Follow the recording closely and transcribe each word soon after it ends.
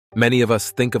Many of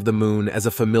us think of the moon as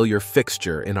a familiar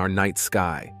fixture in our night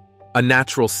sky, a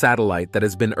natural satellite that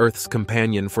has been Earth's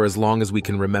companion for as long as we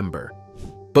can remember.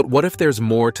 But what if there's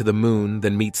more to the moon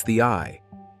than meets the eye?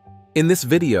 In this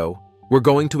video, we're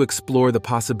going to explore the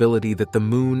possibility that the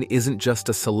moon isn't just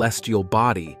a celestial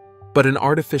body, but an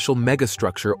artificial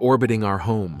megastructure orbiting our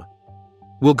home.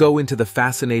 We'll go into the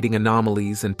fascinating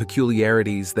anomalies and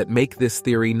peculiarities that make this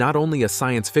theory not only a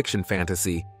science fiction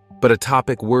fantasy, but a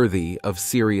topic worthy of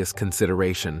serious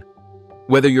consideration.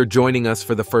 Whether you're joining us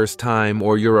for the first time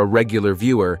or you're a regular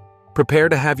viewer, prepare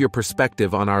to have your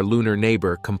perspective on our lunar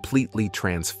neighbor completely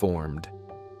transformed.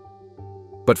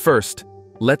 But first,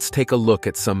 let's take a look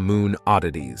at some moon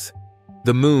oddities.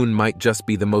 The moon might just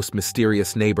be the most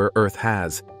mysterious neighbor Earth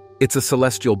has. It's a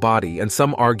celestial body, and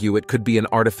some argue it could be an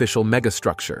artificial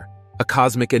megastructure, a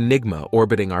cosmic enigma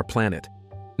orbiting our planet.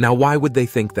 Now, why would they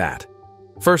think that?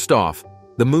 First off,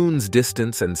 the moon's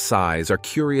distance and size are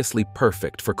curiously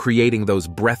perfect for creating those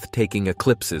breathtaking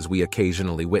eclipses we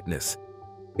occasionally witness.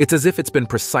 It's as if it's been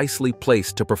precisely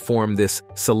placed to perform this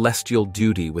celestial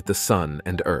duty with the sun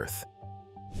and Earth.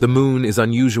 The moon is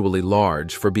unusually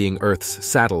large for being Earth's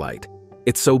satellite.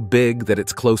 It's so big that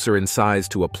it's closer in size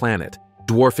to a planet,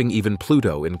 dwarfing even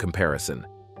Pluto in comparison.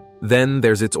 Then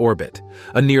there's its orbit,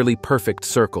 a nearly perfect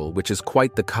circle, which is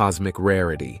quite the cosmic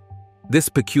rarity. This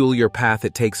peculiar path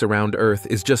it takes around Earth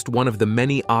is just one of the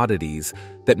many oddities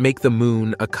that make the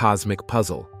moon a cosmic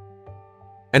puzzle.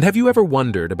 And have you ever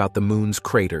wondered about the moon's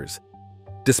craters?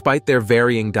 Despite their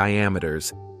varying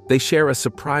diameters, they share a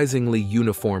surprisingly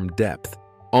uniform depth,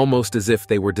 almost as if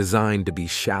they were designed to be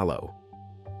shallow.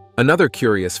 Another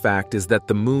curious fact is that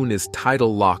the moon is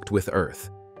tidal locked with Earth.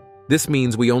 This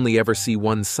means we only ever see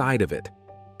one side of it,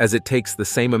 as it takes the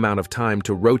same amount of time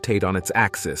to rotate on its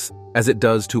axis as it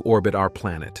does to orbit our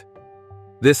planet.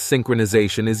 This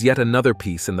synchronization is yet another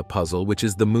piece in the puzzle, which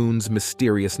is the moon's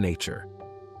mysterious nature.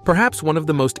 Perhaps one of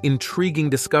the most intriguing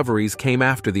discoveries came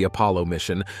after the Apollo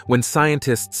mission, when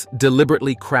scientists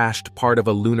deliberately crashed part of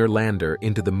a lunar lander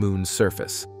into the moon's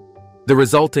surface. The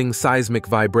resulting seismic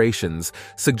vibrations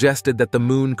suggested that the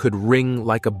moon could ring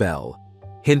like a bell,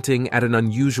 hinting at an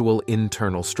unusual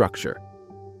internal structure.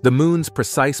 The moon's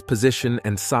precise position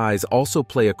and size also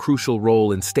play a crucial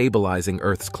role in stabilizing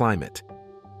Earth's climate.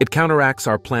 It counteracts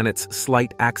our planet's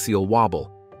slight axial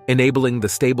wobble, enabling the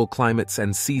stable climates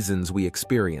and seasons we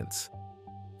experience.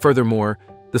 Furthermore,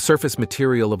 the surface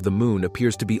material of the moon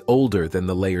appears to be older than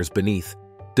the layers beneath,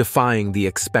 defying the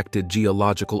expected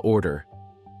geological order.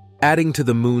 Adding to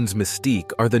the moon's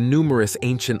mystique are the numerous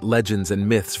ancient legends and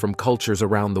myths from cultures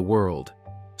around the world.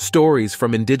 Stories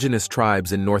from indigenous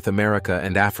tribes in North America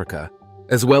and Africa,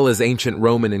 as well as ancient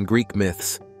Roman and Greek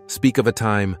myths, speak of a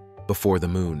time before the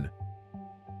moon.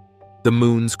 The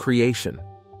moon's creation.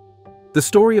 The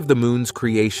story of the moon's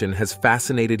creation has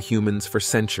fascinated humans for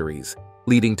centuries,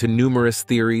 leading to numerous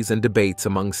theories and debates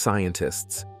among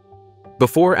scientists.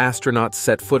 Before astronauts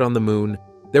set foot on the moon,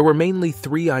 there were mainly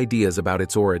three ideas about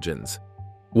its origins.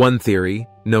 One theory,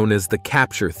 known as the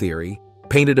capture theory,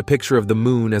 painted a picture of the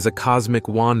moon as a cosmic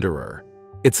wanderer.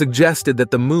 It suggested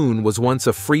that the moon was once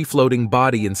a free-floating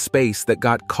body in space that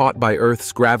got caught by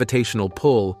Earth's gravitational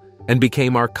pull and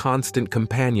became our constant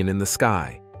companion in the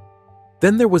sky.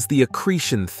 Then there was the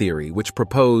accretion theory, which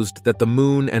proposed that the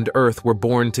moon and Earth were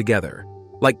born together,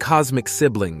 like cosmic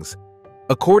siblings.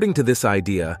 According to this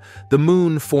idea, the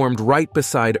moon formed right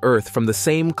beside Earth from the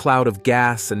same cloud of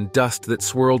gas and dust that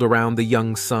swirled around the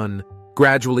young sun,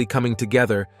 gradually coming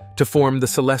together to form the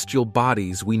celestial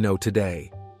bodies we know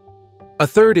today. A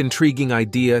third intriguing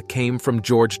idea came from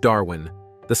George Darwin,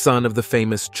 the son of the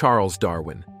famous Charles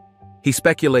Darwin. He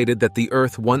speculated that the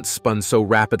Earth once spun so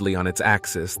rapidly on its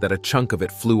axis that a chunk of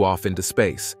it flew off into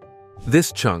space.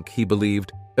 This chunk, he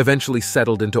believed, eventually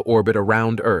settled into orbit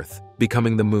around Earth,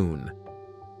 becoming the moon.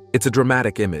 It's a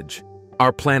dramatic image,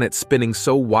 our planet spinning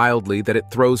so wildly that it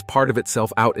throws part of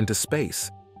itself out into space.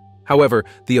 However,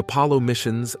 the Apollo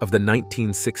missions of the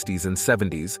 1960s and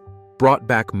 70s brought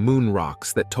back moon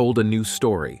rocks that told a new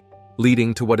story,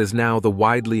 leading to what is now the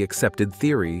widely accepted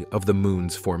theory of the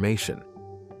moon's formation.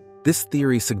 This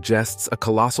theory suggests a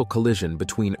colossal collision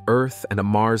between Earth and a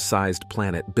Mars-sized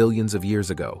planet billions of years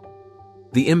ago.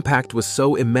 The impact was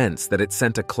so immense that it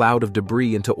sent a cloud of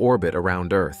debris into orbit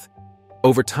around Earth.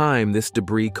 Over time, this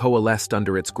debris coalesced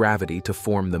under its gravity to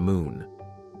form the moon.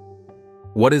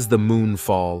 What is the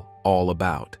MoonFall all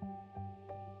about?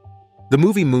 The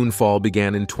movie MoonFall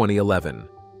began in 2011,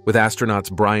 with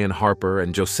astronauts Brian Harper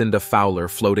and Jocinda Fowler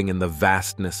floating in the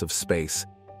vastness of space,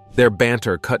 their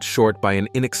banter cut short by an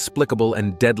inexplicable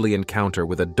and deadly encounter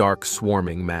with a dark,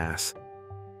 swarming mass.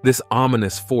 This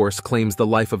ominous force claims the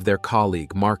life of their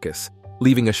colleague, Marcus,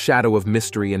 leaving a shadow of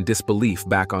mystery and disbelief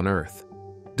back on Earth.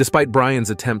 Despite Brian's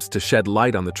attempts to shed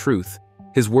light on the truth,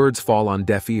 his words fall on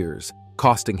deaf ears,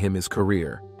 costing him his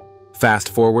career. Fast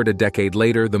forward a decade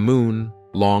later, the Moon,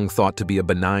 long thought to be a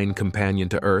benign companion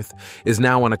to Earth, is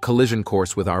now on a collision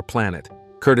course with our planet,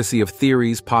 courtesy of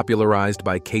theories popularized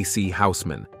by K.C.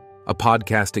 Houseman, a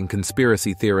podcasting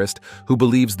conspiracy theorist who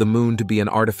believes the Moon to be an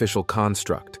artificial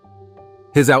construct.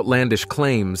 His outlandish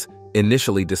claims,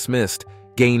 initially dismissed,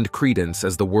 gained credence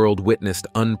as the world witnessed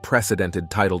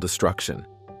unprecedented tidal destruction.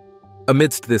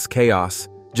 Amidst this chaos,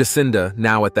 Jacinda,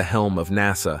 now at the helm of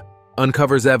NASA,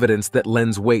 uncovers evidence that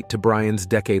lends weight to Brian's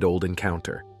decade-old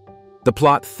encounter. The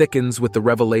plot thickens with the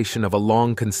revelation of a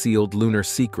long-concealed lunar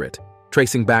secret,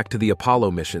 tracing back to the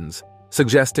Apollo missions,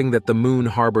 suggesting that the Moon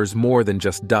harbors more than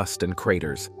just dust and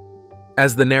craters.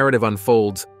 As the narrative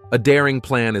unfolds, a daring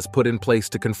plan is put in place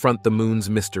to confront the Moon's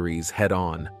mysteries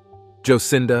head-on.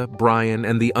 Jacinda, Brian,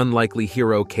 and the unlikely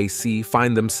hero KC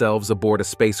find themselves aboard a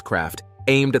spacecraft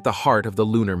aimed at the heart of the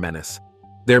lunar menace.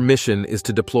 Their mission is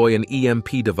to deploy an EMP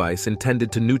device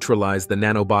intended to neutralize the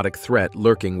nanobotic threat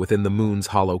lurking within the Moon's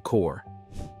hollow core.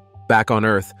 Back on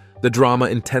Earth, the drama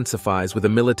intensifies with a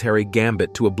military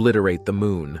gambit to obliterate the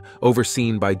Moon,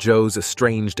 overseen by Joe's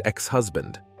estranged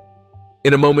ex-husband.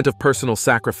 In a moment of personal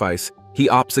sacrifice, he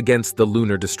opts against the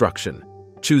lunar destruction,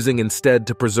 choosing instead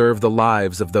to preserve the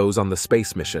lives of those on the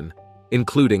space mission,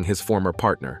 including his former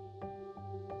partner.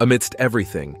 Amidst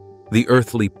everything, the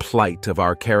earthly plight of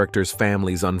our characters'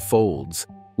 families unfolds,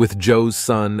 with Joe's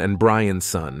son and Brian's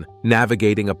son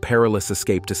navigating a perilous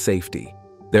escape to safety,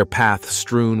 their path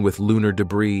strewn with lunar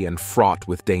debris and fraught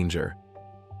with danger.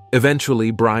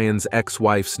 Eventually, Brian's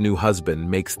ex-wife's new husband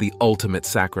makes the ultimate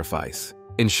sacrifice,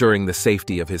 ensuring the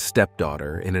safety of his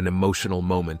stepdaughter in an emotional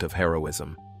moment of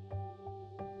heroism.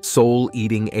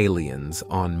 Soul-eating aliens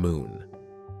on Moon.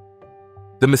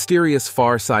 The mysterious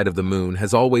far side of the Moon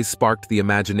has always sparked the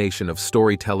imagination of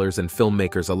storytellers and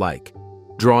filmmakers alike,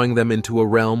 drawing them into a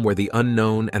realm where the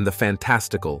unknown and the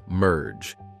fantastical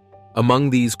merge. Among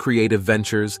these creative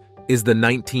ventures is the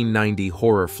 1990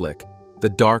 horror flick, The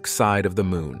Dark Side of the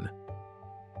Moon.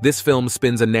 This film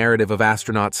spins a narrative of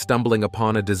astronauts stumbling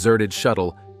upon a deserted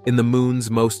shuttle in the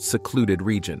Moon's most secluded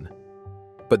region.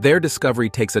 But their discovery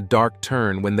takes a dark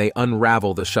turn when they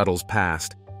unravel the shuttle's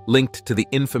past, linked to the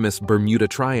infamous Bermuda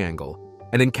Triangle,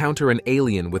 and encounter an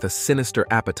alien with a sinister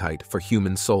appetite for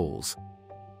human souls.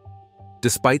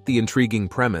 Despite the intriguing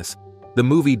premise, the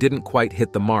movie didn't quite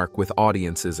hit the mark with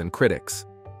audiences and critics,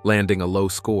 landing a low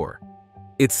score.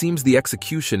 It seems the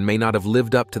execution may not have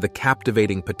lived up to the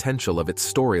captivating potential of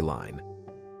its storyline.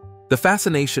 The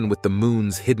fascination with the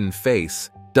Moon's hidden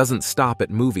face doesn't stop at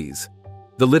movies.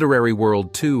 The literary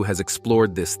world, too, has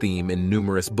explored this theme in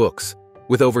numerous books,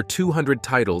 with over 200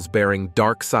 titles bearing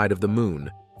Dark Side of the Moon,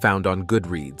 found on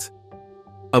Goodreads.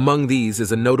 Among these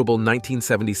is a notable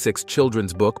 1976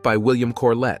 children's book by William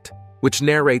Corlett, which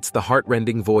narrates the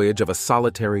heart-rending voyage of a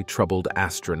solitary, troubled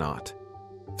astronaut.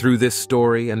 Through this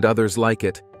story and others like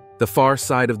it, the far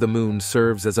side of the Moon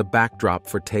serves as a backdrop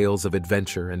for tales of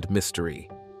adventure and mystery.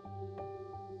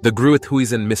 The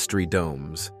Gruithuisen Mystery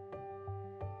Domes.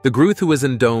 The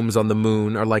Gruithuisen domes on the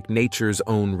Moon are like nature's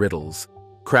own riddles,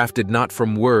 crafted not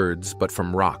from words but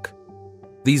from rock.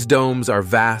 These domes are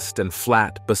vast and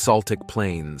flat basaltic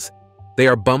plains. They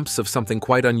are bumps of something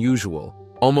quite unusual,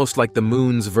 almost like the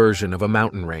Moon's version of a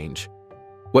mountain range.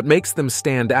 What makes them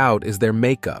stand out is their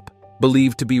makeup,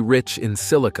 believed to be rich in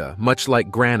silica, much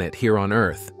like granite here on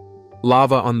Earth.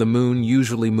 Lava on the Moon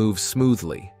usually moves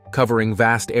smoothly, covering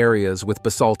vast areas with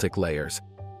basaltic layers.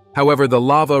 However, the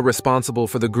lava responsible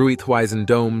for the Gruithuisen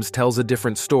domes tells a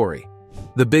different story.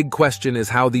 The big question is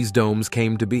how these domes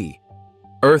came to be.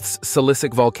 Earth's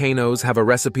silicic volcanoes have a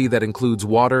recipe that includes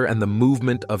water and the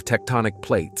movement of tectonic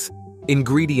plates,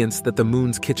 ingredients that the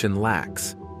Moon's kitchen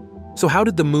lacks. So how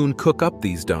did the Moon cook up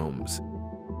these domes?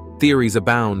 Theories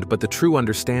abound, but the true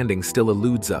understanding still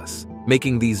eludes us,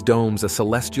 making these domes a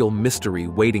celestial mystery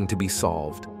waiting to be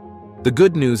solved. The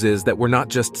good news is that we're not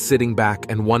just sitting back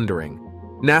and wondering.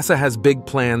 NASA has big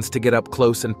plans to get up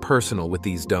close and personal with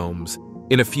these domes.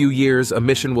 In a few years, a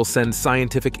mission will send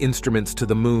scientific instruments to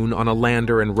the Moon on a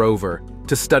lander and rover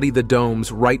to study the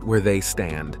domes right where they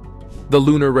stand. The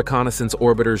Lunar Reconnaissance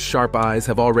Orbiter's sharp eyes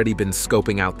have already been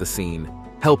scoping out the scene,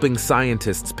 helping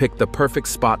scientists pick the perfect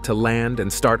spot to land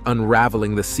and start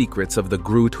unraveling the secrets of the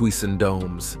Gruithuisen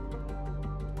domes.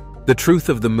 The truth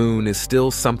of the Moon is still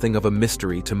something of a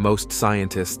mystery to most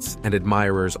scientists and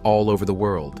admirers all over the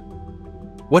world.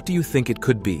 What do you think it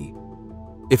could be?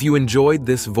 If you enjoyed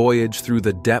this voyage through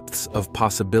the depths of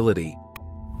possibility,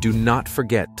 Do not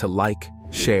forget to like,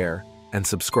 share, and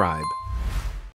subscribe.